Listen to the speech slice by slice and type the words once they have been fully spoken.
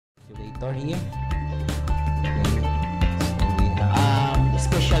calculator here. Okay. So we have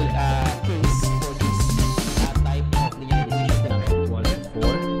special case for this type of linear division equal to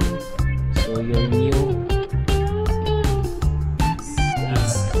 4. So your new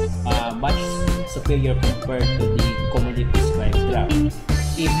much superior compared to the commonly prescribed graph.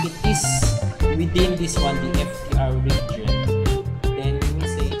 If it is within this one, the FTR region, then we will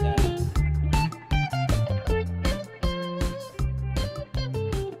say that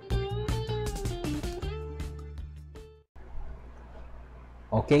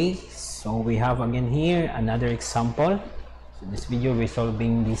okay, so we have again here another example. So this video we're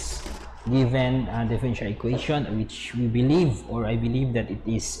solving this given differential equation, which we believe, or I believe, that it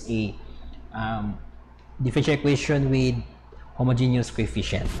is a differential equation with homogeneous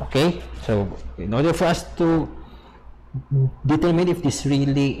coefficient. Okay, so in order for us to determine if this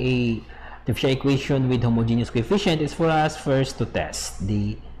really a differential equation with homogeneous coefficient, is for us first to test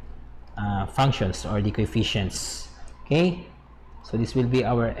the functions or the coefficients. Okay, so this will be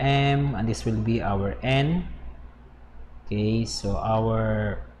our m and this will be our n. Okay, so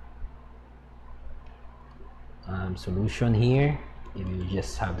our solution here, maybe we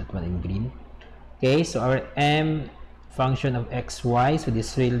just have that one in green. Okay, so our m function of xy, so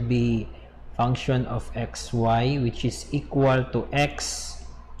this will be function of xy, which is equal to x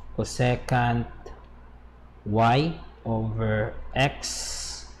cosecant y over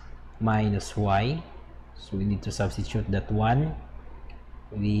x minus y. So we need to substitute that one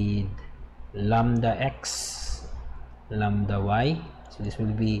with lambda x lambda y. So this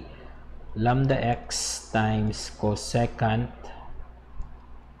will be lambda x times cosecant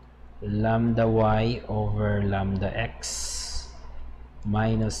lambda y over lambda x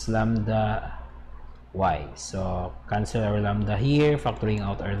minus lambda y. So cancel our lambda here, factoring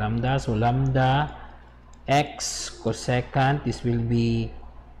out our lambda. So lambda x cosecant, this will be,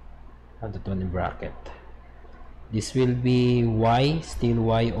 have that one in bracket, this will be y, still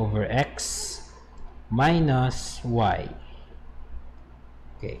y over x minus y.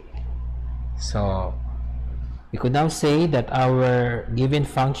 Okay, so we could now say that our given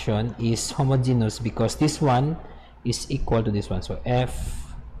function is homogeneous because this one is equal to this one. So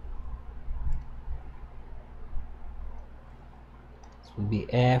f, this will be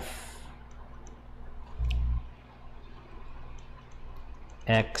f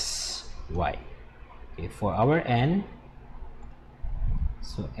x y. Okay, for our n,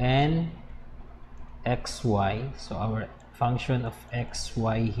 so n xy, so our function of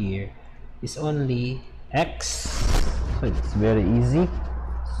xy here is only x, so it's very easy.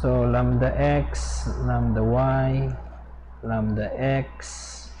 So lambda x lambda y lambda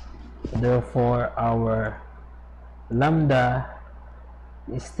x, therefore our lambda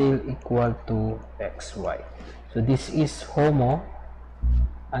is still equal to xy. So this is homo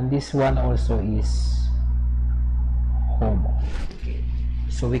and this one also is homo. Okay,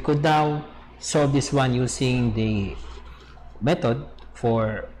 so we could now solve this one using the method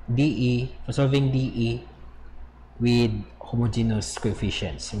for DE, for solving DE with homogeneous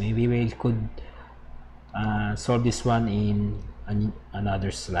coefficients. Maybe we could solve this one in another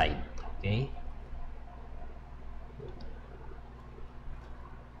slide. Okay.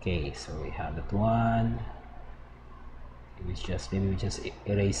 Okay, so we have that one. Maybe we just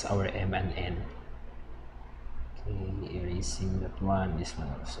erase our m and n. Okay, erasing that one, this one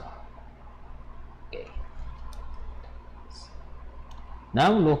also. Okay.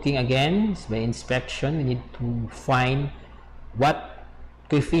 Now looking again by inspection, we need to find what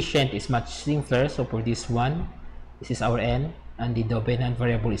coefficient is much simpler. So for this one, this is our n and the dominant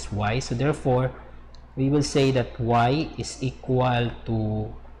variable is y. So therefore, we will say that y is equal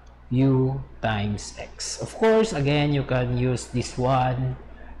to u times x. Of course, again, you can use this one.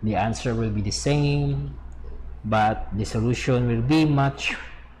 The answer will be the same, but the solution will be much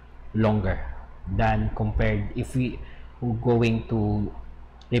longer than compared if we were going to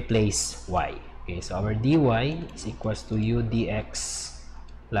replace y. Okay, so our dy is equals to u dx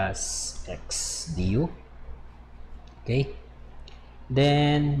plus x du. Okay,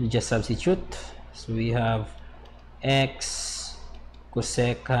 then we just substitute. So we have x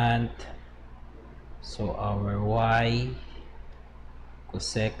cosecant, so our y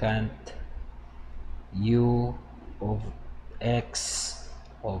cosecant u of x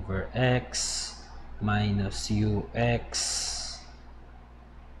over x minus ux,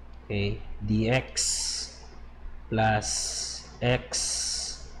 okay, dx plus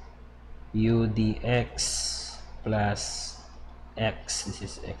x u dx plus x, this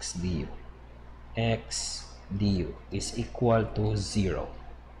is x du, x du is equal to 0.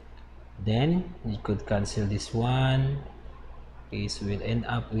 Then you could cancel this one, Okay, so we'll end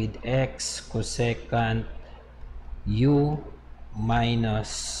up with x cosecant u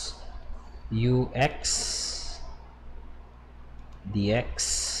minus ux dx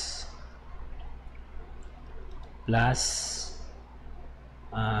plus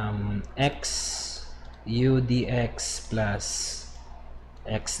x u dx plus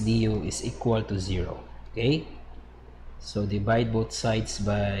x du is equal to 0. Okay, so divide both sides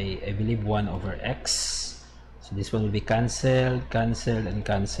by, I believe, 1 over x. So this one will be cancelled, cancelled, and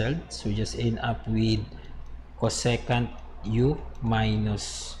cancelled. So we just end up with cosecant u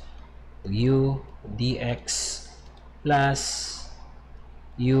minus u dx plus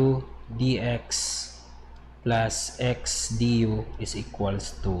u dx plus x du is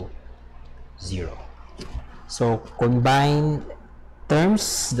equals to 0. So combine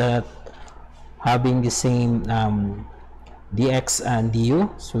terms that having the same dx and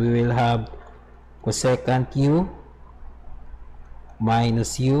du. So we will have cosecant u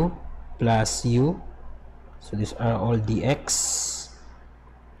minus u plus u. So these are all dx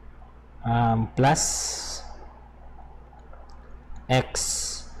plus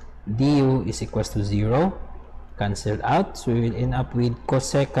x du is equals to 0, cancelled out. So we will end up with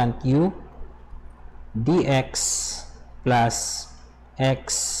cosecant u dx plus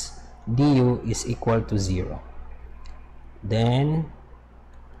x du is equal to 0. Then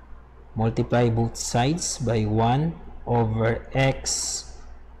multiply both sides by 1 over x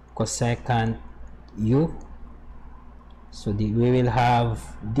cosecant u. So we will have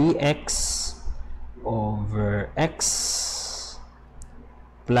dx over x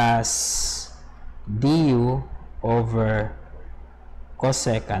plus du over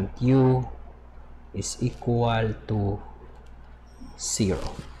cosecant u is equal to 0.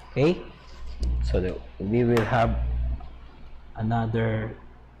 Okay, so we will have another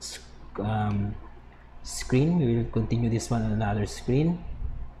screen. We will continue this one on another screen.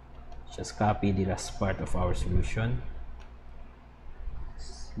 Just copy the last part of our solution.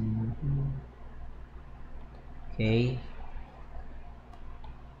 Okay,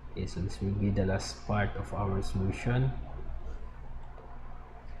 so this will be the last part of our solution.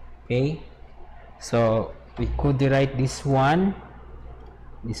 Okay, so we could write this one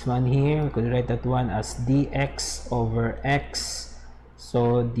here. We could write that one as dx over x.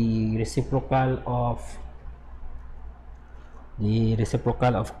 So the reciprocal of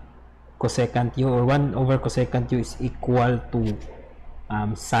cosecant u, or 1 over cosecant u, is equal to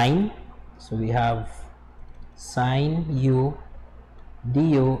sine. So we have sine u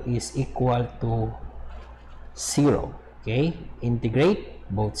du is equal to 0. Okay, integrate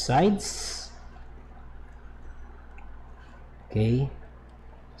both sides. Okay,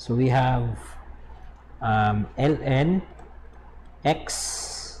 so we have ln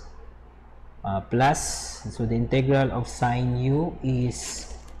x plus, so the integral of sine u is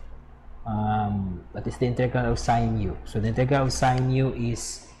what is the integral of sine u? So the integral of sine u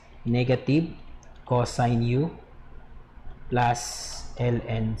is negative cosine u plus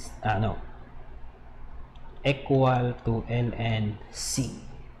ln equal to ln c.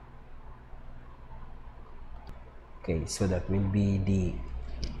 Okay, so that will be the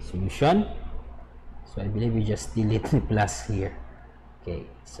solution. So I believe we just delete the plus here. Okay,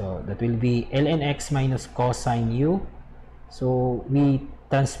 so that will be ln x minus cosine u. So we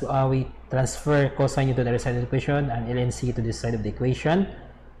transfer cosine u to the other side of the equation and ln c to this side of the equation.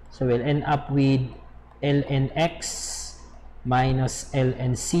 So we'll end up with ln x minus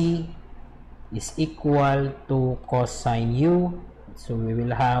ln c is equal to cosine u. So we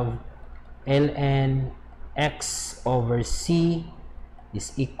will have ln x over c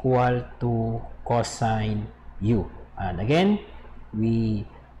is equal to cosine u. And again, we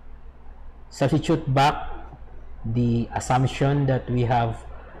substitute back the assumption that we have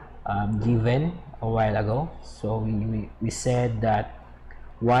given a while ago. So we said that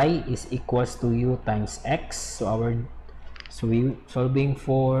y is equals to u times x. So we solving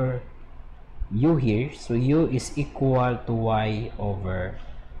for u here. So u is equal to y over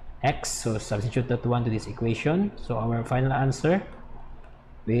x. So substitute that one to this equation. So our final answer,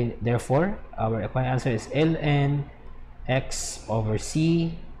 therefore our final answer is ln x over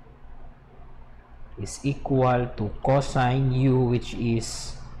c is equal to cosine u, which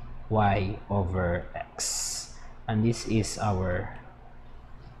is y over x, and this is our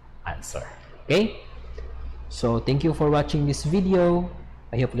answer. Okay, so thank you for watching this video.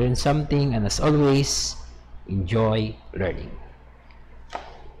 I hope you learned something, and as always, enjoy learning.